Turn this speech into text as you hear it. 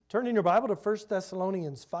Turn in your Bible to 1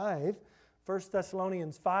 Thessalonians 5. 1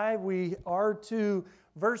 Thessalonians 5, we are to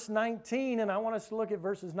verse 19, and I want us to look at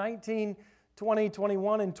verses 19, 20,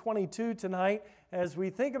 21, and 22 tonight as we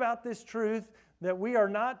think about this truth that we are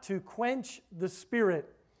not to quench the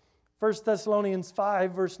Spirit. 1 Thessalonians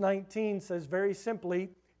 5, verse 19 says very simply,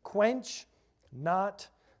 quench not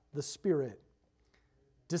the Spirit.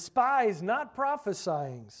 Despise not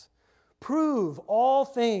prophesying. Prove all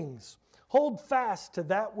things. Hold fast to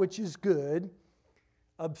that which is good.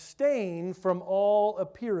 Abstain from all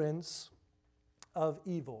appearance of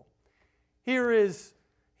evil. He's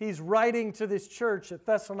writing to this church at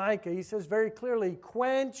Thessalonica. He says very clearly,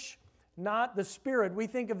 quench not the Spirit. We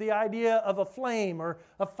think of the idea of a flame or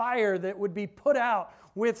a fire that would be put out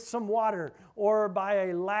with some water or by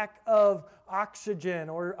a lack of oxygen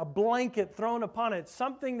or a blanket thrown upon it,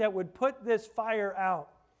 something that would put this fire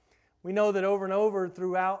out. We know that over and over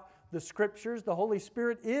throughout the Scriptures, the Holy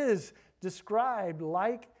Spirit is described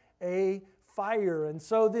like a fire. And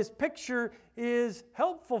so this picture is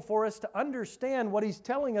helpful for us to understand what he's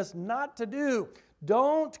telling us not to do.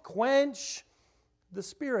 Don't quench the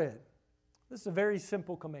Spirit. This is a very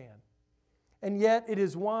simple command. And yet it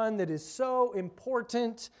is one that is so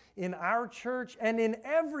important in our church and in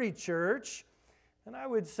every church. And I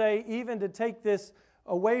would say even to take this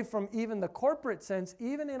away from even the corporate sense,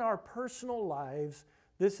 even in our personal lives,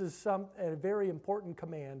 this is a very important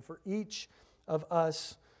command for each of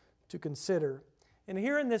us to consider. And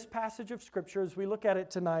here in this passage of Scripture, as we look at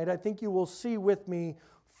it tonight, I think you will see with me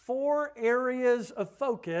 4 areas of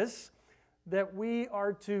focus that we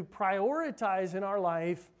are to prioritize in our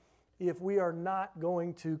life if we are not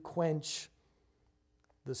going to quench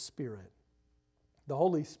the Spirit. The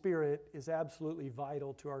Holy Spirit is absolutely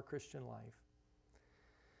vital to our Christian life.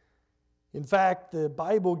 In fact, the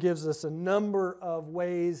Bible gives us a number of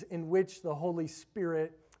ways in which the Holy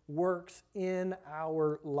Spirit works in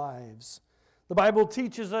our lives. The Bible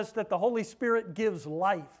teaches us that the Holy Spirit gives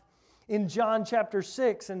life. In John chapter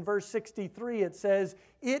 6 and verse 63 it says,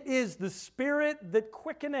 "It is the Spirit that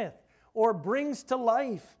quickeneth," or brings to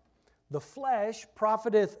life. "The flesh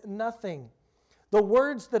profiteth nothing. The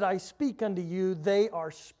words that I speak unto you, they are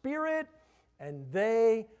spirit and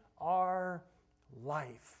they are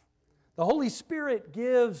life." The Holy Spirit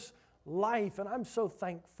gives life, and I'm so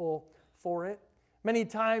thankful for it. Many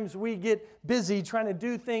times we get busy trying to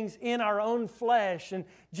do things in our own flesh, and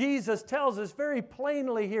Jesus tells us very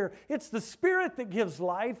plainly here, it's the Spirit that gives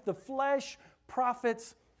life, the flesh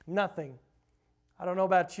profits nothing. I don't know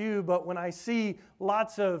about you, but when I see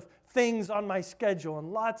lots of things on my schedule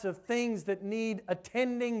and lots of things that need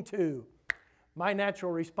attending to, my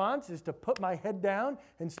natural response is to put my head down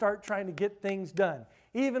and start trying to get things done.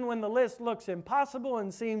 Even when the list looks impossible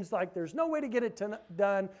and seems like there's no way to get it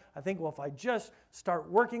done, I think, well, if I just start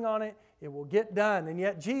working on it, it will get done. And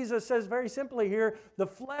yet Jesus says very simply here, the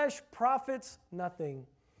flesh profits nothing.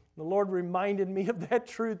 The Lord reminded me of that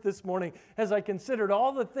truth this morning as I considered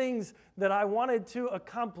all the things that I wanted to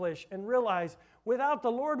accomplish and realized without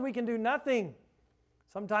the Lord we can do nothing.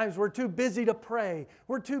 Sometimes we're too busy to pray.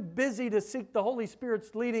 We're too busy to seek the Holy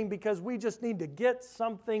Spirit's leading because we just need to get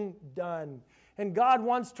something done. And God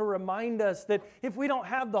wants to remind us that if we don't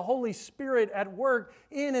have the Holy Spirit at work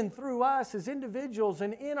in and through us as individuals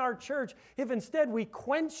and in our church, if instead we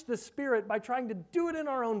quench the Spirit by trying to do it in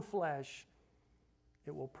our own flesh,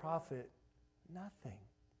 it will profit nothing.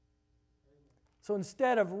 So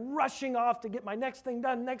instead of rushing off to get my next thing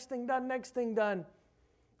done,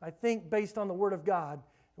 I think based on the Word of God,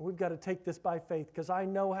 and we've got to take this by faith because I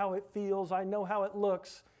know how it feels, I know how it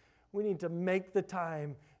looks. We need to make the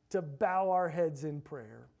time to bow our heads in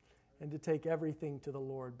prayer and to take everything to the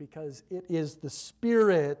Lord because it is the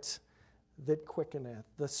Spirit that quickeneth.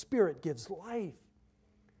 The Spirit gives life.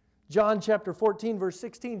 John chapter 14 verse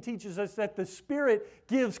 16 teaches us that the Spirit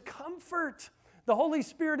gives comfort. The Holy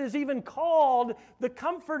Spirit is even called the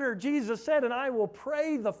Comforter. Jesus said, "And I will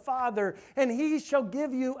pray the Father, and He shall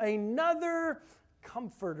give you another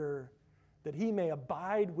Comforter, that He may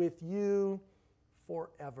abide with you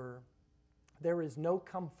forever." There is no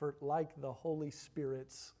comfort like the Holy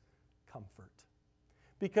Spirit's comfort.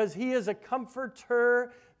 Because He is a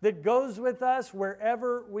comforter that goes with us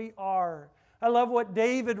wherever we are. I love what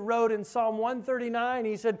David wrote in Psalm 139.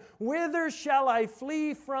 He said, "Whither shall I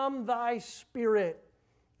flee from Thy Spirit?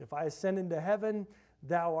 If I ascend into heaven,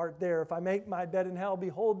 Thou art there. If I make my bed in hell,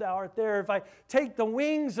 behold, Thou art there. If I take the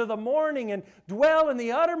wings of the morning and dwell in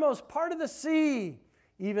the uttermost part of the sea,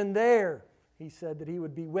 even there He said that He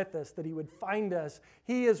would be with us, that He would find us.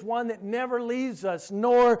 He is one that never leaves us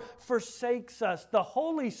nor forsakes us. The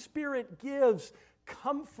Holy Spirit gives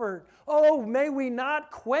comfort. Oh, may we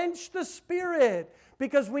not quench the Spirit,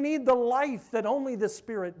 because we need the life that only the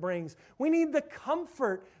Spirit brings. We need the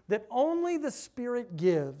comfort that only the Spirit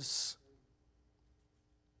gives.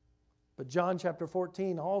 But John chapter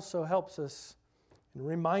 14 also helps us and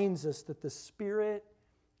reminds us that the Spirit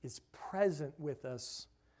is present with us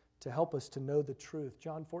to help us to know the truth.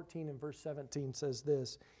 John 14 and verse 17 says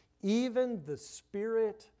this, even the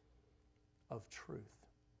Spirit of truth.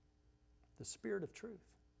 The Spirit of truth.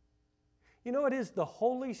 You know, it is the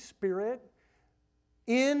Holy Spirit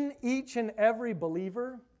in each and every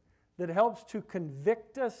believer that helps to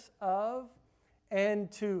convict us of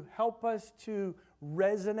and to help us to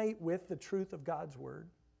resonate with the truth of God's Word.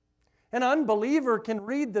 An unbeliever can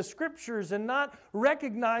read the Scriptures and not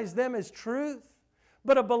recognize them as truth.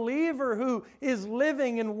 But a believer who is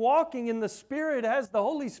living and walking in the Spirit, has the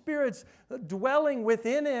Holy Spirit's dwelling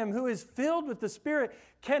within him, who is filled with the Spirit,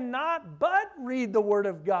 cannot but read the Word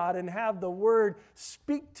of God and have the Word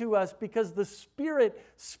speak to us, because the Spirit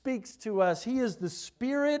speaks to us. He is the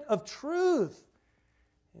Spirit of truth.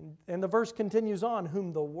 And the verse continues on,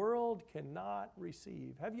 whom the world cannot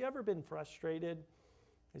receive. Have you ever been frustrated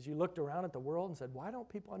as you looked around at the world and said, why don't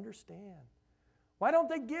people understand? Why don't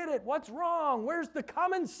they get it? What's wrong? Where's the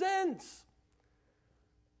common sense?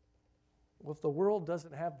 Well, if the world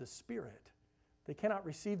doesn't have the Spirit, they cannot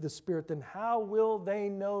receive the Spirit, then how will they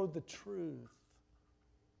know the truth?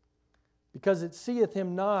 Because it seeth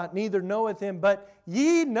him not, neither knoweth him, but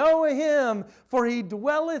ye know him, for he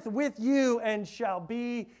dwelleth with you and shall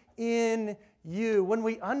be in you. When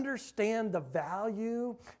we understand the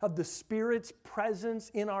value of the Spirit's presence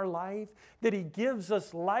in our life, that He gives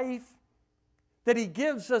us life, that He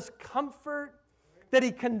gives us comfort, that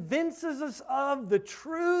He convinces us of the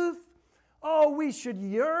truth, oh, we should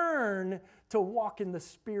yearn to walk in the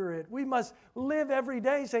Spirit. We must live every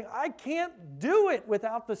day saying, I can't do it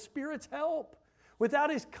without the Spirit's help,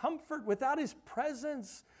 without His comfort, without His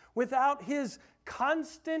presence, without His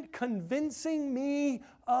constant convincing me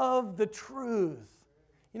of the truth.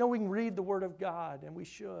 You know, we can read the Word of God, and we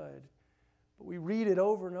should, but we read it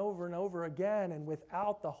over and over and over again, and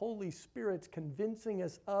without the Holy Spirit's convincing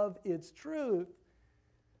us of its truth,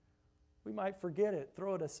 we might forget it,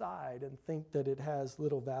 throw it aside, and think that it has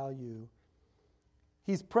little value.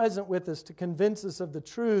 He's present with us to convince us of the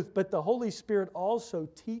truth, but the Holy Spirit also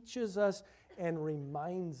teaches us and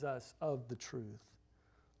reminds us of the truth.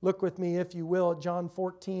 Look with me, if you will, at John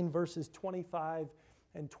 14, verses 25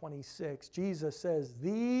 and 26. Jesus says,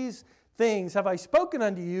 these things have I spoken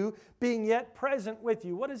unto you, being yet present with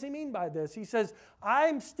you. What does He mean by this? He says,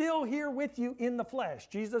 I'm still here with you in the flesh.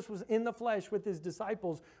 Jesus was in the flesh with His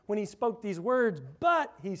disciples when He spoke these words.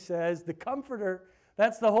 But, He says, the Comforter,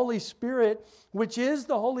 that's the Holy Spirit, which is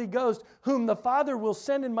the Holy Ghost, whom the Father will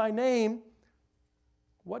send in my name.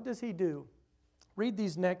 What does He do? Read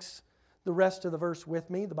the rest of the verse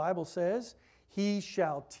with me. The Bible says, He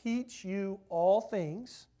shall teach you all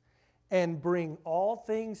things and bring all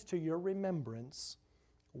things to your remembrance,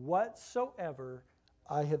 whatsoever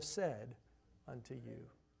I have said unto you.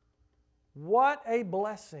 What a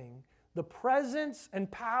blessing the presence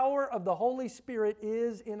and power of the Holy Spirit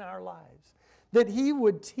is in our lives. That He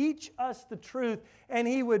would teach us the truth and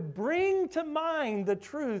He would bring to mind the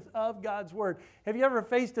truth of God's Word. Have you ever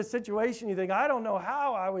faced a situation you think, I don't know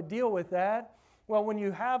how I would deal with that? Well, when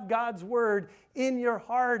you have God's Word in your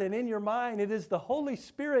heart and in your mind, it is the Holy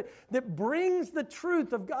Spirit that brings the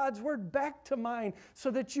truth of God's Word back to mind so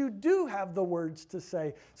that you do have the words to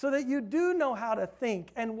say, so that you do know how to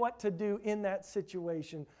think and what to do in that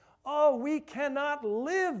situation. Oh, we cannot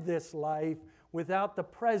live this life without the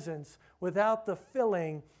presence, without the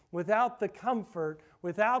filling, without the comfort,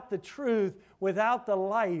 without the truth, without the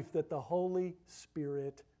life that the Holy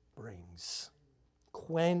Spirit brings.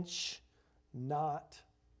 Quench not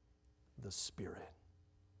the Spirit.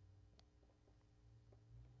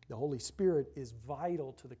 The Holy Spirit is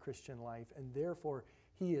vital to the Christian life, and therefore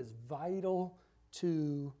He is vital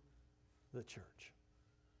to the church.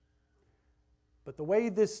 But the way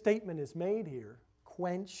this statement is made here,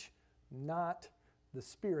 quench not the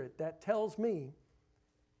Spirit, that tells me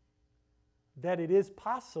that it is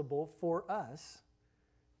possible for us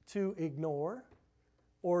to ignore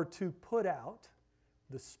or to put out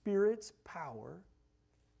the Spirit's power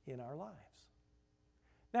in our lives.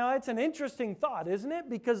 Now, it's an interesting thought, isn't it?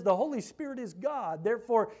 Because the Holy Spirit is God.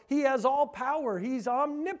 Therefore, He has all power. He's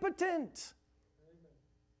omnipotent.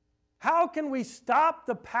 How can we stop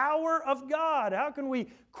the power of God? How can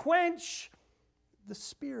we quench the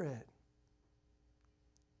Spirit?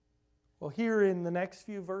 Well, here in the next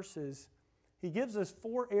few verses, He gives us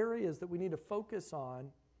 4 areas that we need to focus on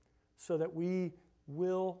so that we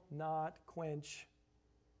will not quench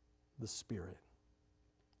the Spirit.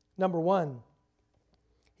 Number one,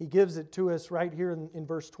 he gives it to us right here in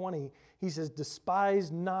verse 20. He says,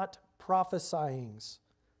 despise not prophesyings.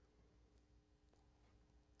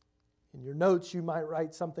 In your notes, you might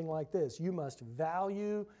write something like this: you must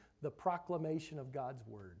value the proclamation of God's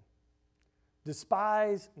word.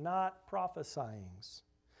 Despise not prophesyings.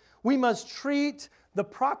 We must treat the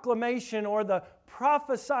proclamation or the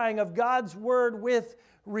prophesying of God's word with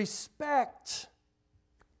respect.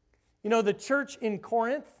 You know, the church in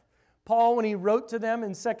Corinth, Paul, when he wrote to them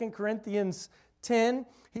in 2 Corinthians 10,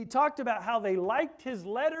 he talked about how they liked his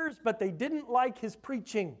letters, but they didn't like his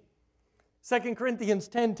preaching. 2 Corinthians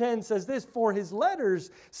 10:10 says this, for his letters,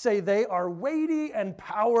 say they, are weighty and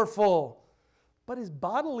powerful, but his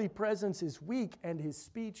bodily presence is weak and his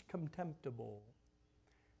speech contemptible.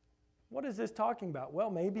 What is this talking about? Well,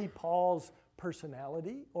 maybe Paul's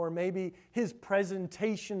personality or maybe his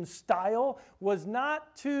presentation style was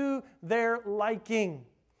not to their liking.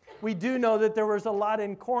 We do know that there was a lot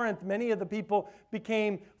in Corinth. Many of the people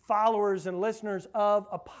became followers and listeners of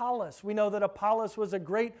Apollos. We know that Apollos was a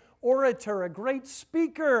great orator, a great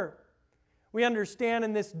speaker. We understand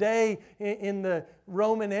in this day in the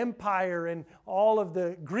Roman Empire and all of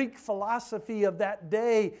the Greek philosophy of that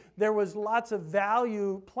day, there was lots of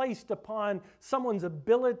value placed upon someone's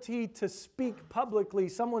ability to speak publicly,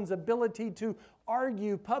 someone's ability to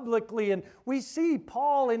argue publicly. And we see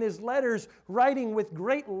Paul in his letters writing with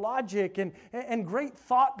great logic and great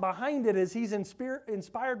thought behind it as he's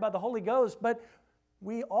inspired by the Holy Ghost. But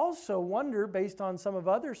we also wonder, based on some of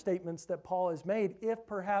other statements that Paul has made, if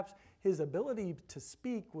perhaps his ability to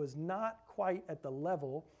speak was not quite at the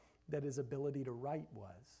level that his ability to write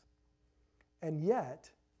was. And yet,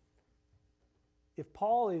 if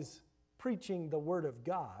Paul is preaching the Word of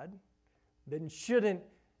God, then shouldn't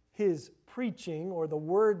his preaching or the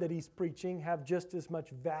word that he's preaching have just as much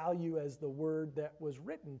value as the word that was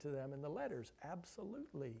written to them in the letters?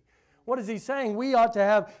 Absolutely. What is he saying? We ought to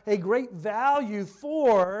have a great value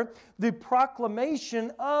for the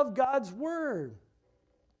proclamation of God's word.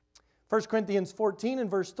 1 Corinthians 14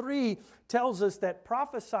 and verse 3 tells us that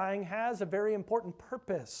prophesying has a very important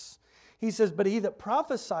purpose. He says, but he that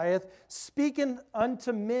prophesieth speaketh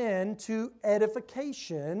unto men to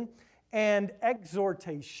edification and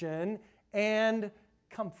exhortation and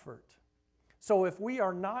comfort. So if we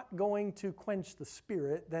are not going to quench the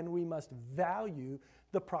Spirit, then we must value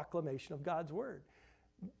the proclamation of God's word.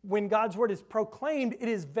 When God's word is proclaimed, it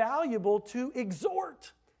is valuable to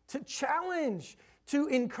exhort, to challenge, to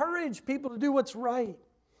encourage people to do what's right.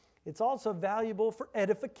 It's also valuable for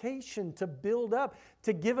edification, to build up,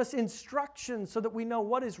 to give us instruction so that we know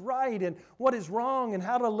what is right and what is wrong and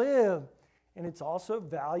how to live. And it's also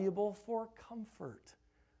valuable for comfort,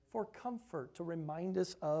 to remind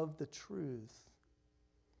us of the truth.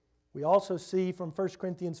 We also see from 1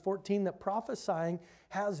 Corinthians 14 that prophesying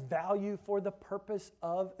has value for the purpose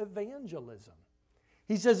of evangelism.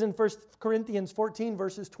 He says in 1 Corinthians 14,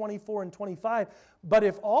 verses 24 and 25, but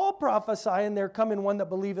if all prophesy and there come in one that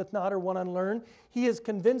believeth not or one unlearned, he is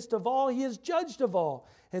convinced of all, he is judged of all.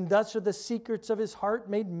 And thus are the secrets of his heart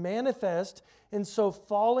made manifest. And so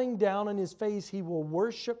falling down on his face, he will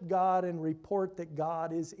worship God and report that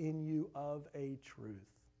God is in you of a truth.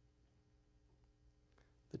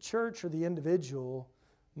 The church or the individual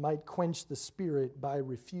might quench the Spirit by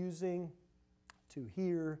refusing to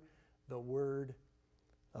hear the word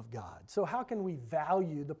of God. So how can we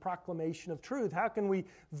value the proclamation of truth? How can we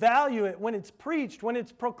value it when it's preached, when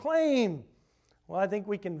it's proclaimed? Well, I think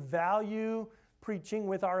we can value preaching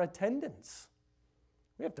with our attendance.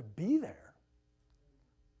 We have to be there.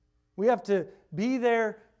 We have to be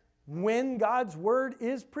there when God's word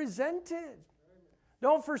is presented.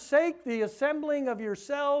 Don't forsake the assembling of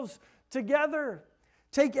yourselves together.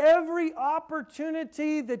 Take every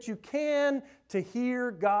opportunity that you can to hear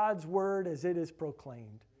God's word as it is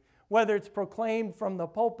proclaimed. Whether it's proclaimed from the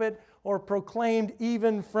pulpit or proclaimed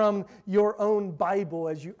even from your own Bible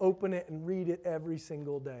as you open it and read it every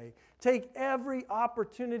single day. Take every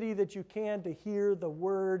opportunity that you can to hear the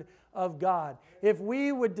word of God. If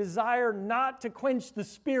we would desire not to quench the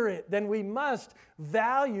Spirit, then we must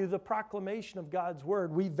value the proclamation of God's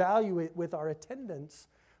word. We value it with our attendance.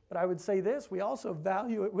 But I would say this, we also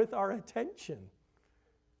value it with our attention.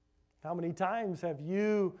 How many times have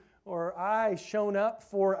you or I shown up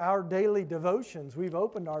for our daily devotions? We've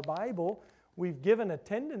opened our Bible, we've given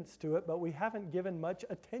attendance to it, but we haven't given much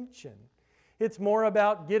attention. It's more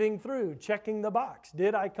about getting through, checking the box.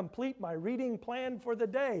 Did I complete my reading plan for the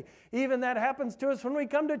day? Even that happens to us when we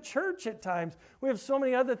come to church at times. We have so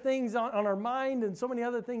many other things on our mind and so many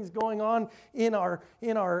other things going on in our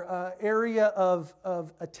area of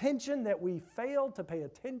attention that we fail to pay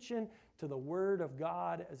attention to the Word of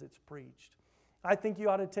God as it's preached. I think you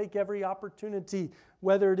ought to take every opportunity,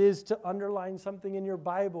 whether it is to underline something in your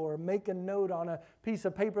Bible or make a note on a piece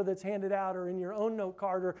of paper that's handed out or in your own note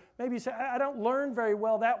card, or maybe say, I don't learn very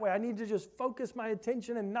well that way. I need to just focus my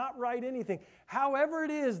attention and not write anything. However it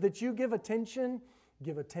is that you give attention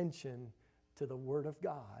to the Word of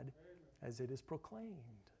God as it is proclaimed.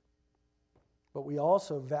 But we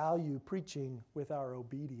also value preaching with our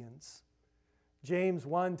obedience. James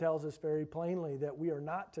 1 tells us very plainly that we are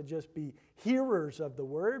not to just be hearers of the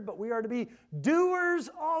word, but we are to be doers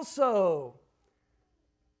also.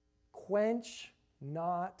 Quench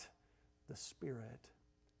not the Spirit.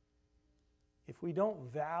 If we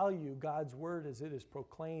don't value God's word as it is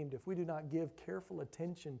proclaimed, if we do not give careful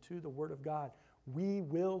attention to the Word of God, we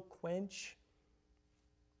will quench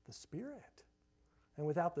the Spirit. And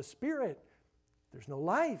without the Spirit, there's no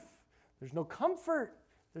life, there's no comfort,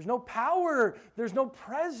 there's no power, there's no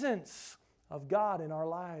presence of God in our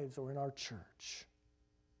lives or in our church.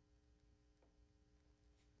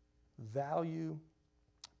 Value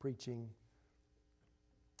preaching.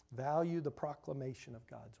 Value the proclamation of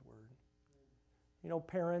God's Word. You know,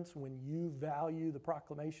 parents, when you value the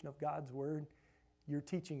proclamation of God's Word, you're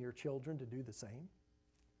teaching your children to do the same.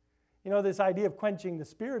 You know, this idea of quenching the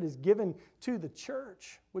Spirit is given to the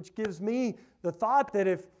church, which gives me the thought that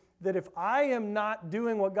if I am not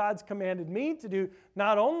doing what God's commanded me to do,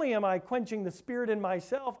 not only am I quenching the Spirit in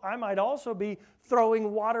myself, I might also be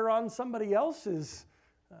throwing water on somebody else's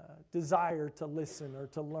desire to listen or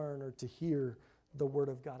to learn or to hear the Word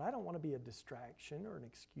of God. I don't want to be a distraction or an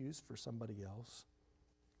excuse for somebody else.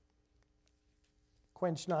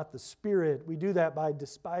 Quench not the Spirit. We do that by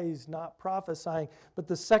despise not prophesying. But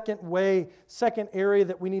the second area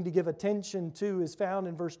that we need to give attention to is found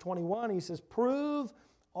in verse 21. He says, prove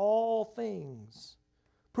all things.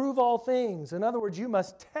 Prove all things. In other words, you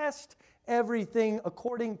must test everything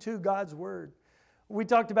according to God's Word. We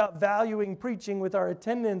talked about valuing preaching with our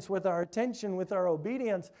attendance, with our attention, with our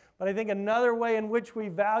obedience. But I think another way in which we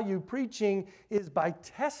value preaching is by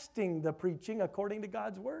testing the preaching according to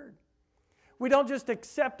God's Word. We don't just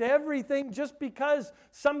accept everything just because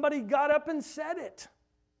somebody got up and said it.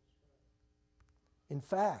 In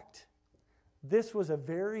fact, this was a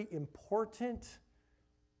very important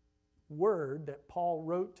word that Paul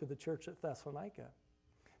wrote to the church at Thessalonica.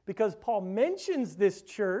 Because Paul mentions this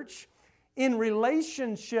church in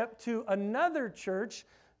relationship to another church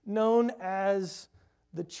known as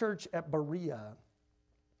the church at Berea.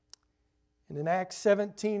 And in Acts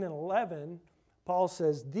 17 and 11, Luke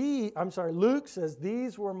says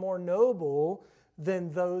these were more noble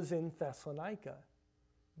than those in Thessalonica.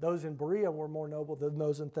 Those in Berea were more noble than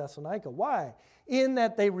those in Thessalonica. Why? In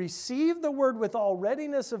that they received the word with all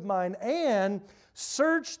readiness of mind and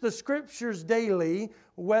searched the Scriptures daily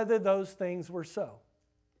whether those things were so.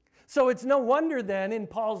 So it's no wonder then in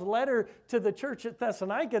Paul's letter to the church at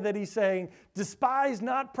Thessalonica that he's saying, despise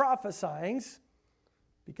not prophesying,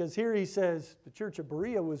 because here he says the church of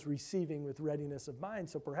Berea was receiving with readiness of mind.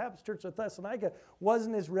 So perhaps the church of Thessalonica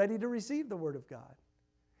wasn't as ready to receive the word of God.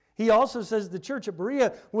 He also says the church of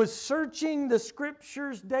Berea was searching the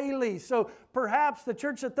Scriptures daily. So perhaps the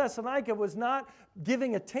church at Thessalonica was not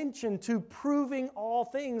giving attention to proving all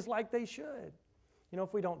things like they should. You know,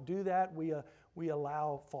 if we don't do that, we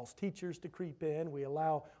allow false teachers to creep in. We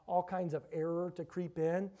allow all kinds of error to creep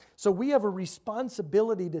in. So we have a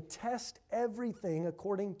responsibility to test everything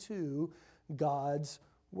according to God's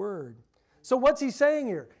Word. So what's he saying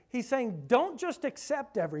here? He's saying don't just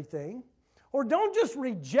accept everything, or don't just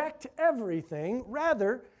reject everything.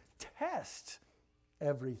 Rather, test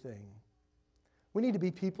everything. We need to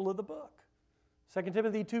be people of the book. 2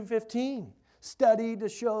 Timothy 2:15. Study to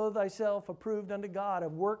show thyself approved unto God, a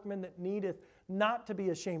workman that needeth not to be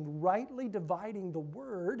ashamed, rightly dividing the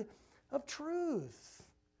word of truth.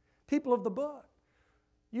 People of the book.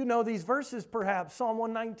 You know these verses perhaps. Psalm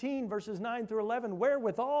 119 verses 9 through 11.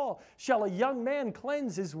 Wherewithal shall a young man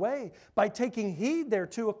cleanse his way? By taking heed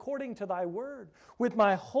thereto according to thy word. With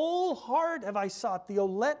my whole heart have I sought thee. O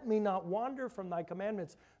let me not wander from thy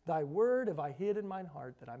commandments. Thy word have I hid in mine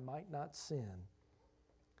heart that I might not sin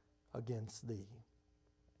against thee.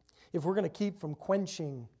 If we're going to keep from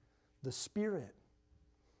quenching the Spirit,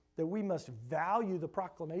 that we must value the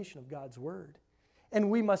proclamation of God's Word. And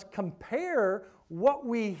we must compare what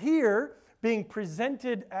we hear being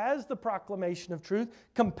presented as the proclamation of truth,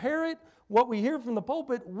 compare it what we hear from the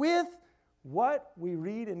pulpit with what we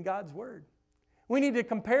read in God's Word. We need to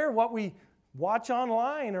compare what we watch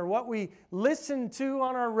online or what we listen to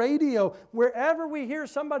on our radio. Wherever we hear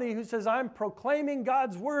somebody who says, I'm proclaiming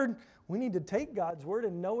God's Word, we need to take God's Word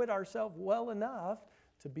and know it ourselves well enough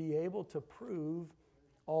to be able to prove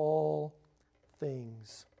all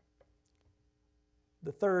things.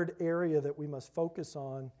 The third area that we must focus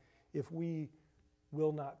on if we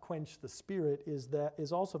will not quench the Spirit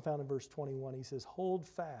is also found in verse 21. He says, hold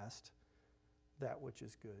fast that which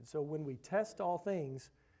is good. So when we test all things,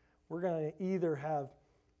 we're going to either have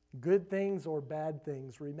good things or bad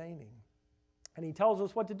things remaining. And he tells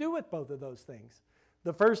us what to do with both of those things.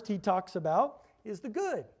 The first he talks about is the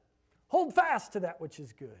good. Hold fast to that which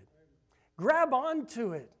is good. Grab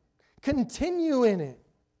onto it. Continue in it.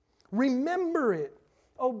 Remember it.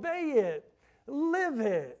 Obey it. Live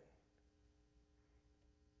it.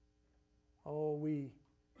 Oh, we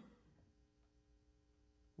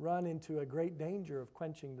run into a great danger of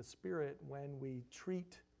quenching the Spirit when we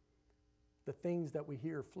treat the things that we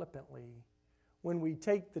hear flippantly, when we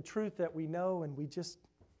take the truth that we know and we just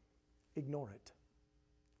ignore it.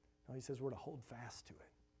 No, he says we're to hold fast to it.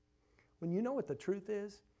 When you know what the truth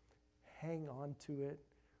is, hang on to it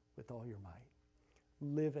with all your might.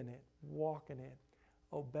 Live in it, walk in it,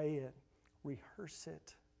 obey it, rehearse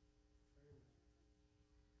it.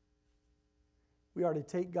 We are to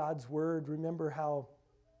take God's Word. Remember how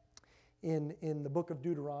in the book of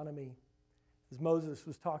Deuteronomy, as Moses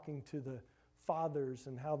was talking to the fathers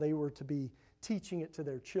and how they were to be teaching it to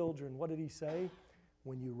their children, what did he say?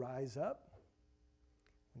 When you rise up,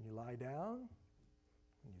 when you lie down,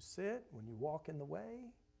 when you sit, when you walk in the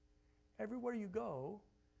way, everywhere you go,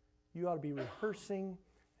 you ought to be rehearsing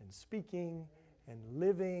and speaking and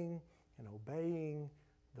living and obeying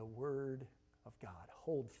the Word of God.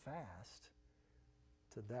 Hold fast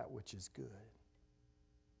to that which is good.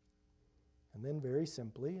 And then very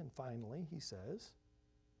simply and finally, he says,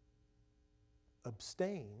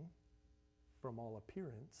 abstain from all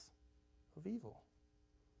appearance of evil.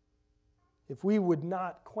 If we would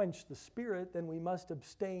not quench the Spirit, then we must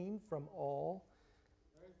abstain from all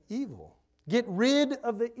evil. Get rid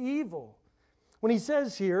of the evil. When he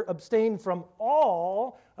says here, abstain from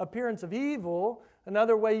all appearance of evil,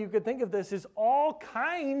 another way you could think of this is all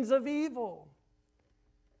kinds of evil.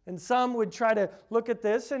 And some would try to look at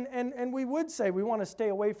this, and we would say we want to stay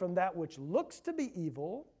away from that which looks to be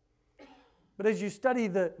evil. But as you study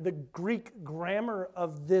the Greek grammar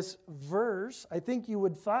of this verse, I think you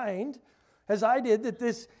would find, as I did, that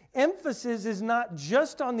this emphasis is not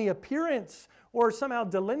just on the appearance or somehow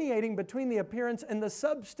delineating between the appearance and the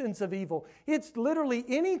substance of evil. It's literally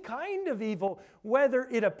any kind of evil, whether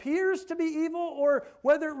it appears to be evil or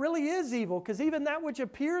whether it really is evil. Because even that which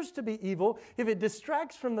appears to be evil, if it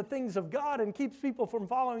distracts from the things of God and keeps people from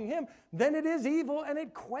following Him, then it is evil and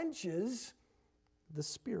it quenches the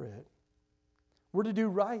Spirit. We're to do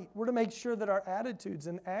right. We're to make sure that our attitudes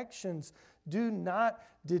and actions do not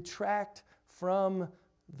detract from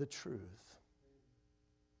the truth.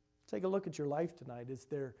 Take a look at your life tonight. Is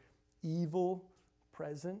there evil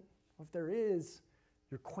present? If there is,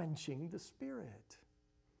 you're quenching the Spirit.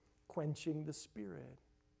 Quenching the Spirit.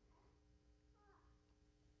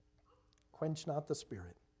 Quench not the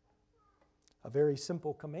Spirit. A very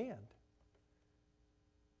simple command.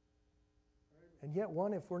 And yet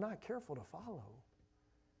one, if we're not careful to follow,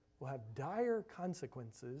 will have dire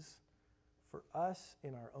consequences for us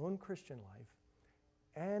in our own Christian life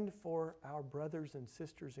and for our brothers and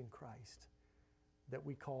sisters in Christ that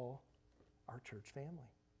we call our church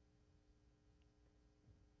family.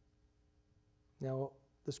 Now,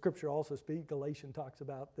 the Scripture also speaks, Galatians talks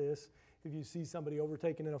about this. If you see somebody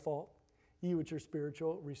overtaken in a fault, ye which are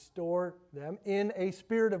spiritual, restore them in a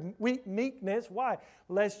spirit of meekness. Why?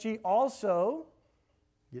 Lest ye also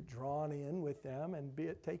get drawn in with them and be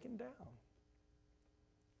taken down.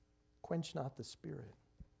 Quench not the Spirit.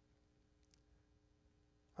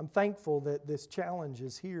 I'm thankful that this challenge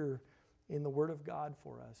is here in the Word of God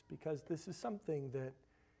for us, because this is something that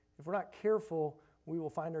if we're not careful, we will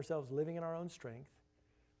find ourselves living in our own strength,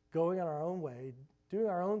 going on our own way, doing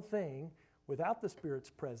our own thing without the Spirit's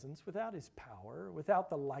presence, without His power, without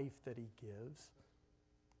the life that He gives,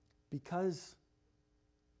 because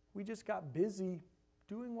we just got busy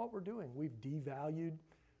doing what we're doing. We've devalued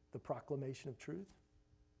the proclamation of truth.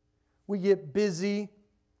 We get busy.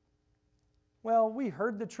 Well, we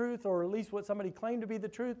heard the truth, or at least what somebody claimed to be the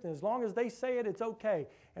truth, and as long as they say it, it's okay.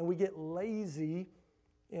 And we get lazy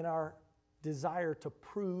in our desire to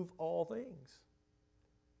prove all things.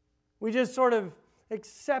 We just sort of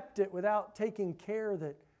accept it without taking care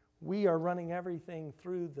that we are running everything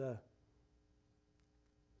through the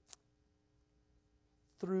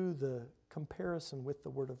through the comparison with the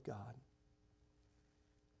Word of God.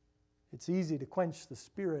 It's easy to quench the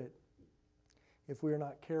Spirit if we are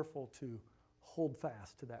not careful to hold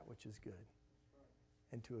fast to that which is good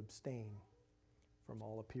and to abstain from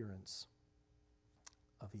all appearance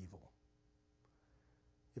of evil.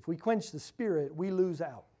 If we quench the Spirit, we lose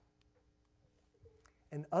out.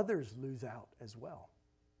 And others lose out as well.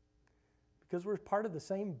 Because we're part of the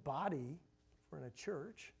same body. We're in a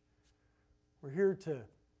church. We're here to,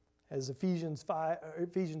 as Ephesians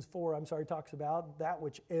 4 talks about, that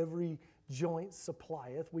which every joint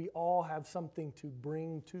supplieth. We all have something to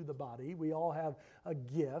bring to the body. We all have a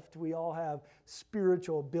gift. We all have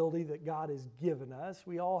spiritual ability that God has given us.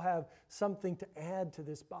 We all have something to add to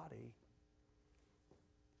this body.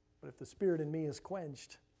 But if the Spirit in me is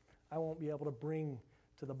quenched, I won't be able to bring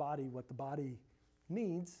to the body what the body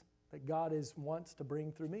needs, that God wants to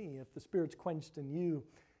bring through me. If the Spirit's quenched in you,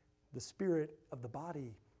 the spirit of the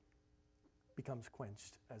body becomes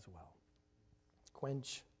quenched as well.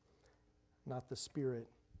 Quench not the Spirit.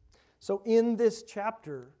 So in this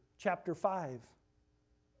chapter 5,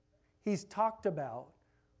 he's talked about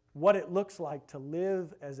what it looks like to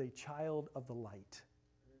live as a child of the light.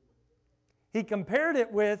 He compared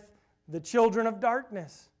it with the children of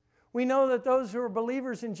darkness. We know that those who are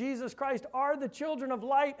believers in Jesus Christ are the children of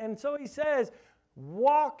light, and so he says,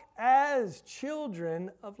 walk as children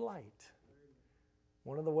of light.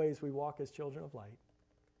 One of the ways we walk as children of light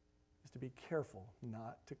is to be careful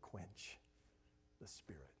not to quench the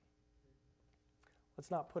Spirit.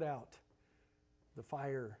 Let's not put out the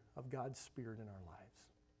fire of God's Spirit in our lives.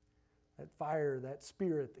 That fire, that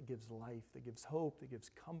Spirit that gives life, that gives hope, that gives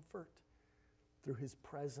comfort through His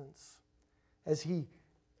presence. As He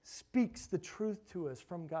speaks the truth to us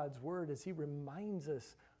from God's Word, as He reminds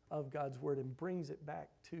us of God's Word and brings it back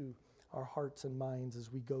to our hearts and minds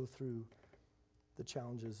as we go through the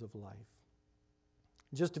challenges of life.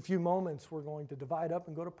 In just a few moments, we're going to divide up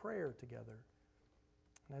and go to prayer together.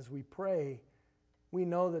 And as we pray, we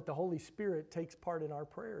know that the Holy Spirit takes part in our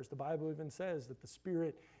prayers. The Bible even says that the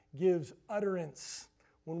Spirit gives utterance.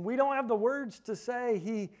 When we don't have the words to say,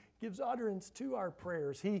 He gives utterance to our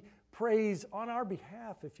prayers. He prays on our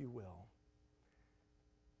behalf, if you will.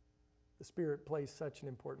 The Spirit plays such an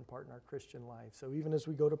important part in our Christian life. So even as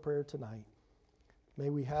we go to prayer tonight, may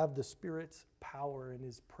we have the Spirit's power and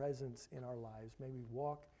His presence in our lives. May we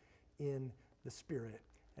walk in the Spirit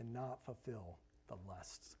and not fulfill the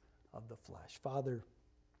lusts of the flesh. Father,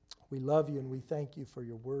 we love You and we thank You for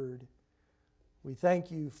Your Word. We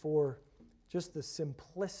thank You for just the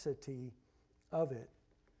simplicity of it.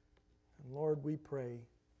 And Lord, we pray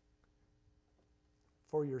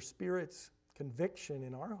for Your Spirit's conviction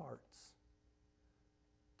in our hearts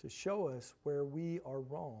to show us where we are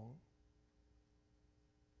wrong.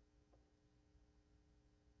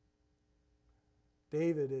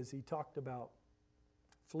 David, as he talked about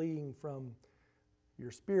fleeing from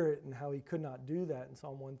Your Spirit and how he could not do that in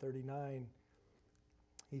Psalm 139,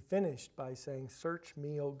 he finished by saying, "Search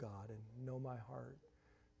me, O God, and know my heart.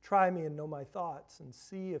 Try me and know my thoughts, and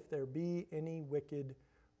see if there be any wicked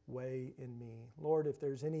way in me." Lord, if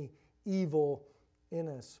there's any evil in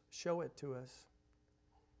us, show it to us.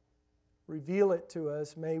 Reveal it to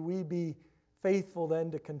us. May we be faithful then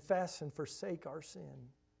to confess and forsake our sin.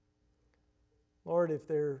 Lord, if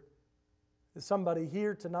there is somebody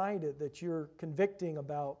here tonight that You're convicting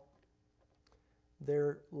about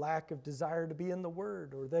their lack of desire to be in the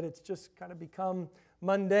Word, or that it's just kind of become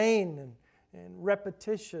mundane and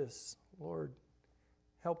repetitious, Lord,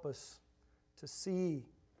 help us to see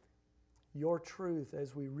Your truth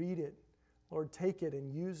as we read it. Lord, take it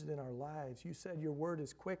and use it in our lives. You said Your Word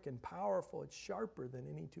is quick and powerful. It's sharper than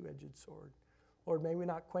any two-edged sword. Lord, may we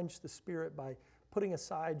not quench the Spirit by putting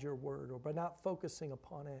aside Your Word or by not focusing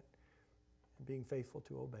upon it and being faithful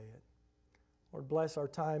to obey it. Lord, bless our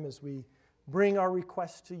time as we bring our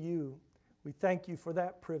requests to You. We thank You for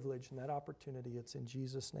that privilege and that opportunity. It's in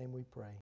Jesus' name we pray.